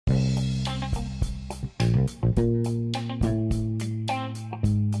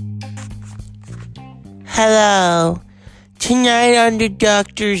Hello. Tonight on the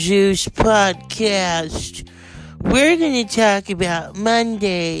Dr. Zeus podcast, we're going to talk about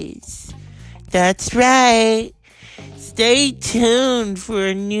Mondays. That's right. Stay tuned for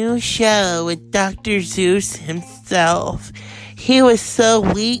a new show with Dr. Zeus himself. He was so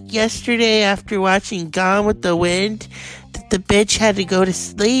weak yesterday after watching Gone with the Wind that the bitch had to go to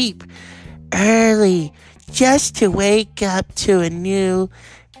sleep early just to wake up to a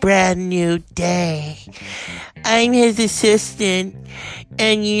brand new day. I'm his assistant,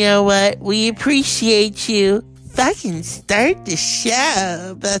 and you know what? We appreciate you. Fucking start the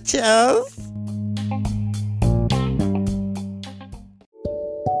show, bitches.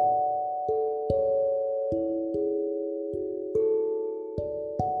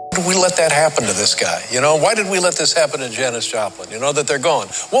 Why did we let that happen to this guy? Why did we let this happen to Janis Joplin? That they're gone.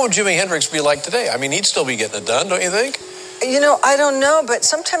 What would Jimi Hendrix be like today? I mean, he'd still be getting it done, don't you think? I don't know, but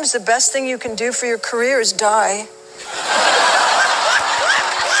sometimes the best thing you can do for your career is die.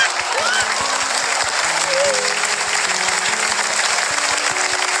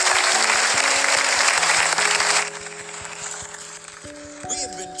 We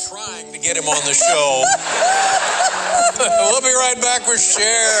have been trying to get him on the show. We'll be right back with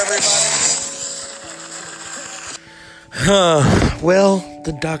Cher, everybody. Well,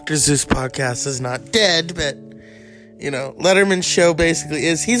 the Dr. Zeus podcast is not dead, but Letterman's show basically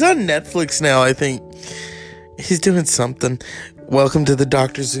is. He's on Netflix now, I think. He's doing something. Welcome to the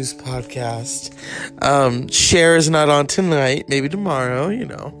Dr. Zeus podcast. Cher is not on tonight. Maybe tomorrow,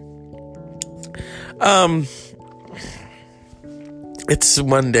 It's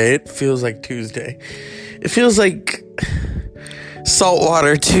Monday. It feels like Tuesday. It feels like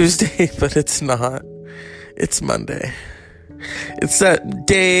Saltwater Tuesday, but it's not. It's Monday. It's that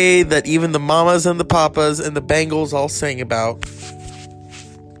day that even the mamas and the papas and the Bangles all sang about.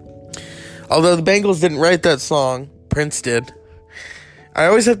 Although the Bangles didn't write that song, Prince did. I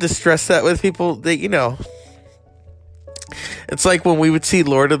always have to stress that with people that, it's like when we would see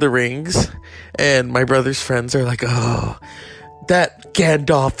Lord of the Rings and my brother's friends are like, oh, that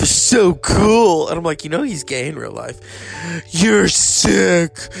Gandalf is so cool. And I'm like, he's gay in real life. You're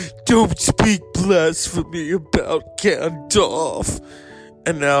sick. Don't speak blasphemy about Gandalf.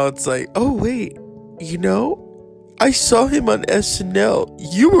 And now it's like, oh, wait. I saw him on SNL.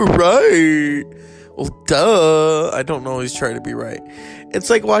 You were right. Well, duh. I don't always try to be right. It's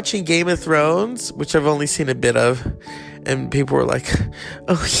like watching Game of Thrones, which I've only seen a bit of. And people were like,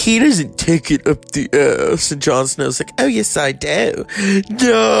 oh, he doesn't take it up the ass. And Jon Snow's like, oh, yes, I do.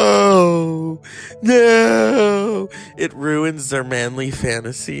 No. It ruins their manly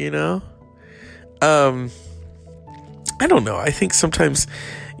fantasy, I don't know. I think sometimes,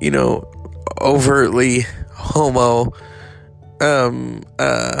 overtly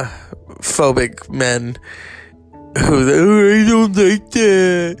phobic men who, I don't like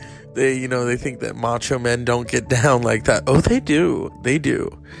that. They think that macho men don't get down like that. Oh, they do.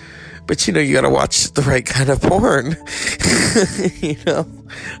 But, you gotta watch the right kind of porn.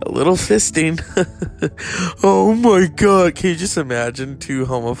 A little fisting. Oh my God. Can you just imagine two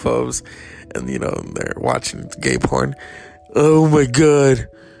homophobes and, they're watching gay porn? Oh my God.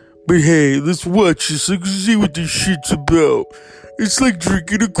 But hey, let's watch this. Let's see what this shit's about. It's like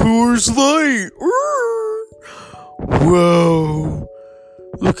drinking a Coors Light. Whoa.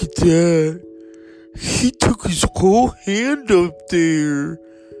 Look at that. He took his whole hand up there.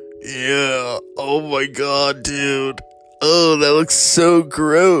 Yeah. Oh my God, dude. Oh, that looks so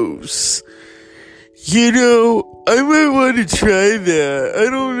gross. I might want to try that. I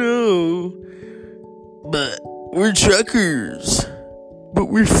don't know. But we're truckers. But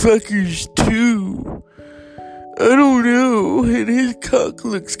we're fuckers too. I don't know. And his cock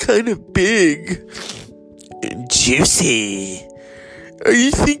looks kind of big. And juicy. Are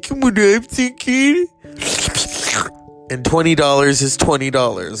you thinking what I'm thinking? And $20 is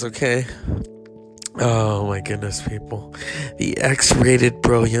 $20, okay? Oh my goodness, people. The X-rated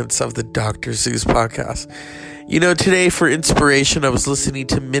brilliance of the Dr. Zeus podcast. Today for inspiration, I was listening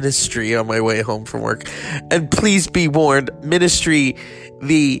to Ministry on my way home from work. And please be warned, Ministry,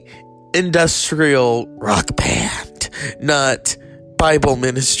 the industrial rock band, not Bible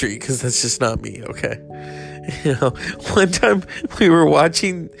ministry, because that's just not me, okay? One time we were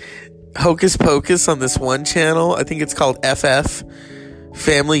watching Hocus Pocus on this one channel. I think it's called FF,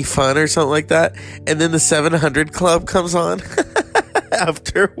 Family Fun or something like that. And then the 700 Club comes on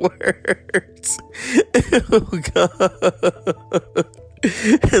afterwards. Oh, God.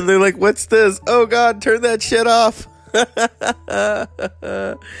 And they're like, what's this? Oh, God, turn that shit off.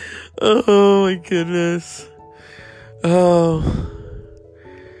 Oh my goodness. Oh.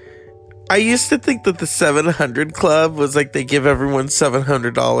 I used to think that the 700 Club was like they give everyone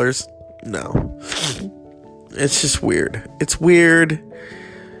 $700. No. It's just weird. It's weird.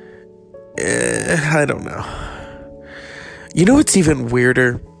 I don't know. You know what's even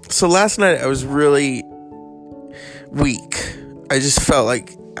weirder? So last night I was really weak. I just felt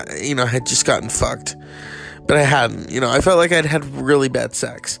like, I had just gotten fucked. But I hadn't. I felt like I'd had really bad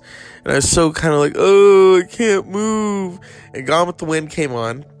sex. And I was so kind of like, oh, I can't move. And Gone with the Wind came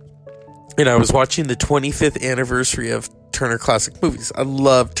on. And I was watching the 25th anniversary of Turner Classic Movies. I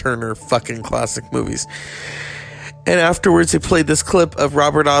love Turner fucking Classic Movies. And afterwards, they played this clip of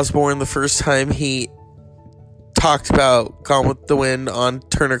Robert Osborne the first time he talked about Gone with the Wind on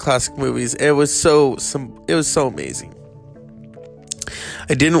Turner Classic Movies. It was so amazing.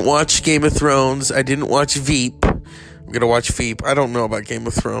 I didn't watch Game of Thrones. I didn't watch Veep. I'm gonna watch Veep. I don't know about Game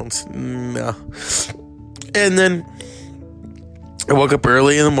of Thrones. No. And then I woke up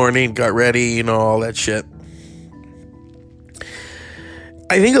early in the morning, got ready, all that shit.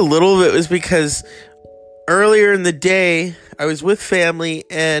 I think a little of it was because earlier in the day, I was with family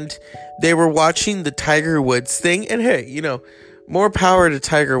and they were watching the Tiger Woods thing. And hey, more power to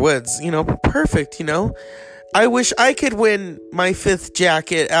Tiger Woods. Perfect, I wish I could win my 5th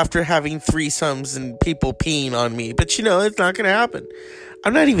jacket after having threesomes and people peeing on me. But, it's not going to happen.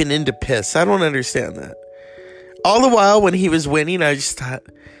 I'm not even into piss. I don't understand that. All the while when he was winning, I just thought,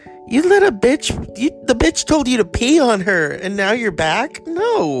 you little bitch. The bitch told you to pee on her and now you're back?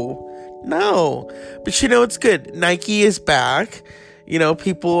 No. But it's good. Nike is back.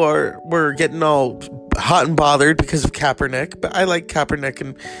 People were getting all hot and bothered because of Kaepernick. But I like Kaepernick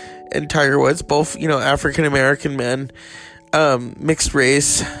and Tiger Woods, both, African-American men, mixed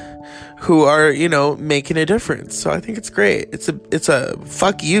race, who are, making a difference. So I think it's great. It's a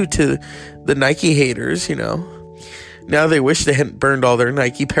fuck you to the Nike haters, Now they wish they hadn't burned all their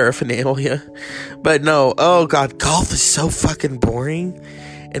Nike paraphernalia. But no, oh God, golf is so fucking boring.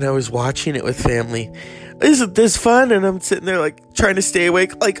 And I was watching it with family. Isn't this fun? And I'm sitting there like trying to stay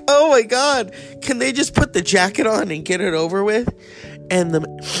awake. Like, oh my God, can they just put the jacket on and get it over with? And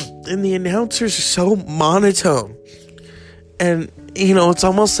the announcers are so monotone. And, it's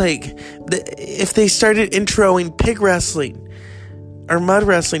almost like if they started introing pig wrestling or mud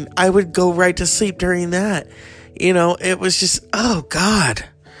wrestling, I would go right to sleep during that. It was just, oh God.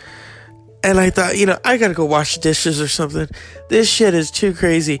 And I thought, I gotta go wash dishes or something. This shit is too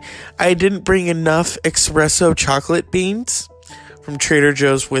crazy. I didn't bring enough espresso chocolate beans from Trader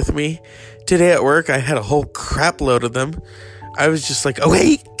Joe's with me. Today at work, I had a whole crap load of them. I was just like,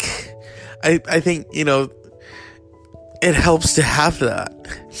 awake. I think, it helps to have that.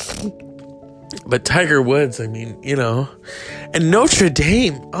 But Tiger Woods, and Notre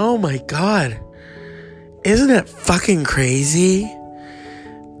Dame, oh my God. Isn't that fucking crazy?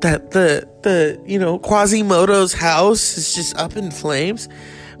 That the Quasimodo's house is just up in flames.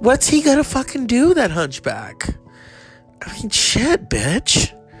 What's he gonna fucking do, that hunchback? Shit,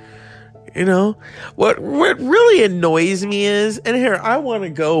 bitch. What really annoys me is, and here, I want to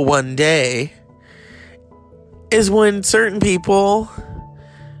go one day, is when certain people,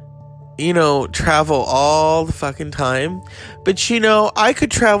 travel all the fucking time. But, I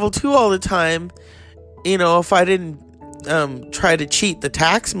could travel too all the time, if I didn't try to cheat the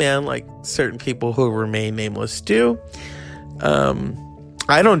tax man like certain people who remain nameless do.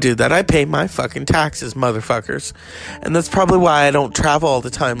 I don't do that. I pay my fucking taxes, motherfuckers. And that's probably why I don't travel all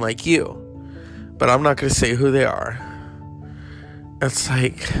the time like you. But I'm not going to say who they are. It's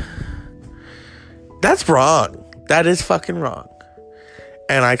like, that's wrong. That is fucking wrong.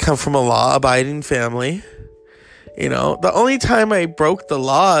 And I come from a law-abiding family. The only time I broke the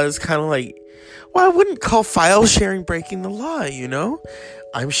law is kind of like, well, I wouldn't call file sharing breaking the law,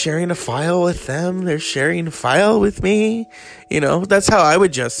 I'm sharing a file with them. They're sharing a file with me. That's how I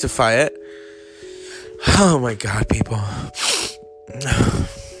would justify it. Oh my God, people.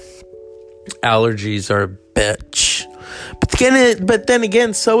 Allergies are a bitch. But then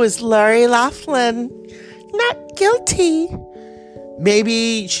again, so is Lori Loughlin. Not guilty.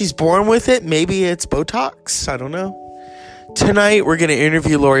 Maybe she's born with it. Maybe it's Botox. I don't know. Tonight, we're going to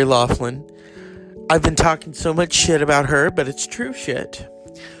interview Lori Loughlin. I've been talking so much shit about her, but it's true shit.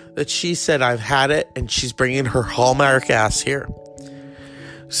 That she said I've had it, and she's bringing her Hallmark ass here.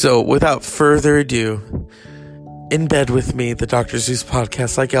 So, without further ado, in bed with me, the Dr. Zeus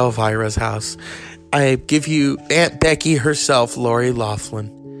podcast, like Elvira's house, I give you Aunt Becky herself, Lori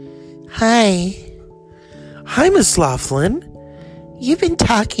Loughlin. Hi. Hi, Miss Loughlin. You've been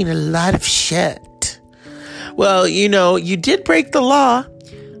talking a lot of shit. Well, you did break the law.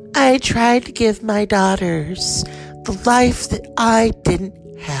 I tried to give my daughters the life that I didn't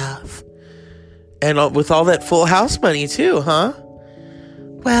have. And with all that Full House money too, huh?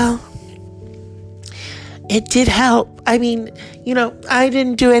 Well, it did help. I mean, I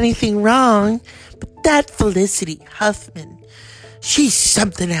didn't do anything wrong, but that Felicity Huffman, she's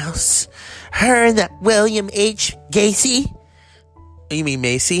something else. Her and that William H. Gacy. You mean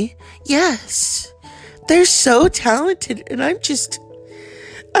Macy? Yes. They're so talented, and I'm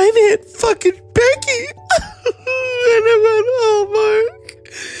Aunt fucking Becky. And I'm on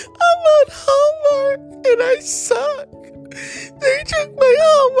Hallmark, and I suck. They took my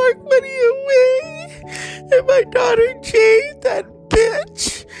Hallmark money away, and my daughter Jade, that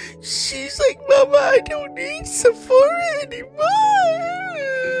bitch, she's like, Mama, I don't need Sephora anymore.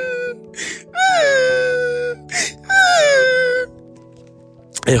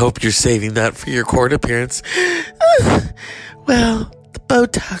 I hope you're saving that for your court appearance. Well, the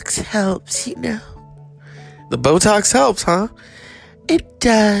Botox helps, The Botox helps, huh? It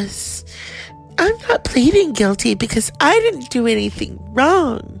does. I'm not pleading guilty because I didn't do anything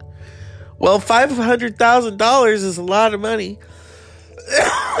wrong. Well, $500,000 is a lot of money.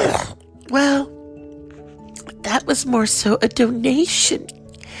 Well, that was more so a donation.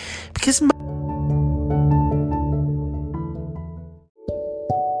 Because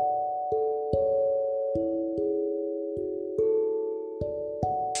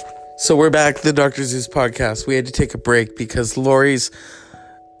So we're back to the Dr. Zeus podcast. We had to take a break because Lori's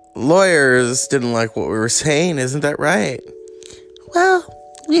lawyers didn't like what we were saying. Isn't that right? Well,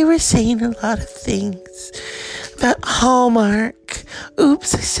 we were saying a lot of things about Hallmark.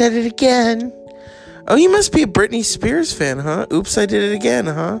 Oops, I said it again. Oh, you must be a Britney Spears fan, huh? Oops, I did it again,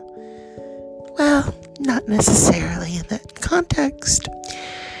 huh? Well, not necessarily in that context.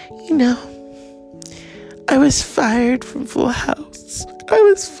 I was fired from Full House. I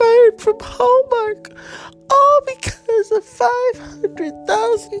was fired from Hallmark, all because of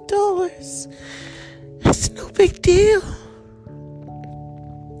 $500,000. It's no big deal.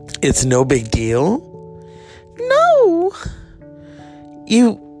 It's no big deal? No.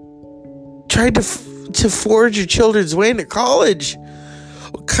 You tried to forge your children's way into college.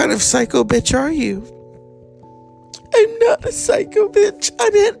 What kind of psycho bitch are you? I'm not a psycho bitch.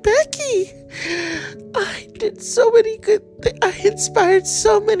 I'm Aunt Becky. I did so many good things. I inspired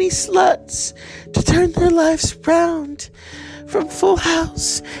so many sluts to turn their lives around from Full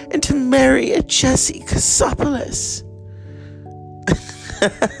House and to marry a Jesse Kasopoulos.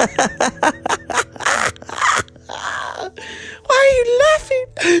 Why are you laughing?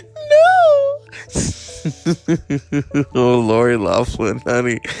 No. Oh, Lori Loughlin,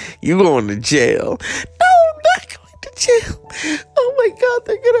 honey, you going to jail. No, I'm not going to jail. Oh my God,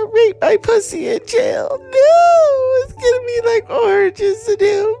 they're gonna rape my pussy in jail. No, it's gonna be like Orange is the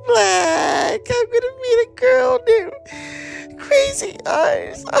New Black. I'm gonna meet a girl named Crazy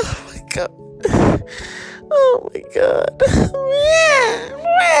Eyes. Oh my God. Oh my God.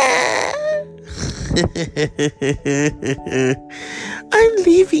 I'm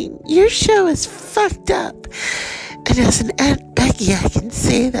leaving. Your show is fucked up. And as an Aunt Becky, I can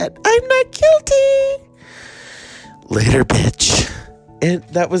say that I'm not guilty. Later, bitch. And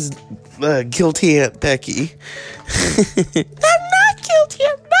that was guilty Aunt Becky. I'm not guilty.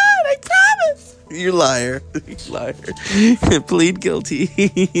 I'm not. I promise. You liar. You liar. Plead guilty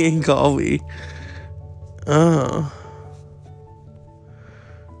and call me. Oh.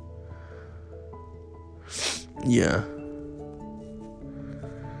 Yeah.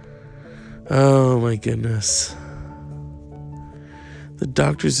 Oh my goodness. The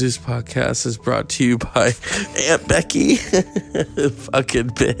Dr. Zeus podcast is brought to you by Aunt Becky. Fucking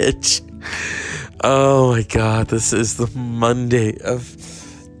bitch. Oh my God. This is the Monday of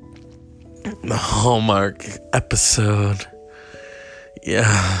the Hallmark episode.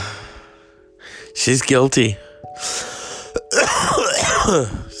 Yeah. She's guilty.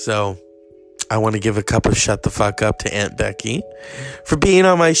 So, I want to give a cup of shut the fuck up to Aunt Becky for being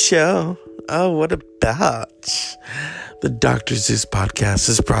on my show. Oh, what a batch. The Dr. Zeus podcast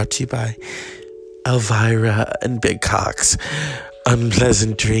is brought to you by Elvira and Big Cox.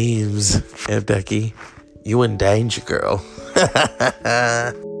 Unpleasant dreams, Aunt Becky. You in danger, girl.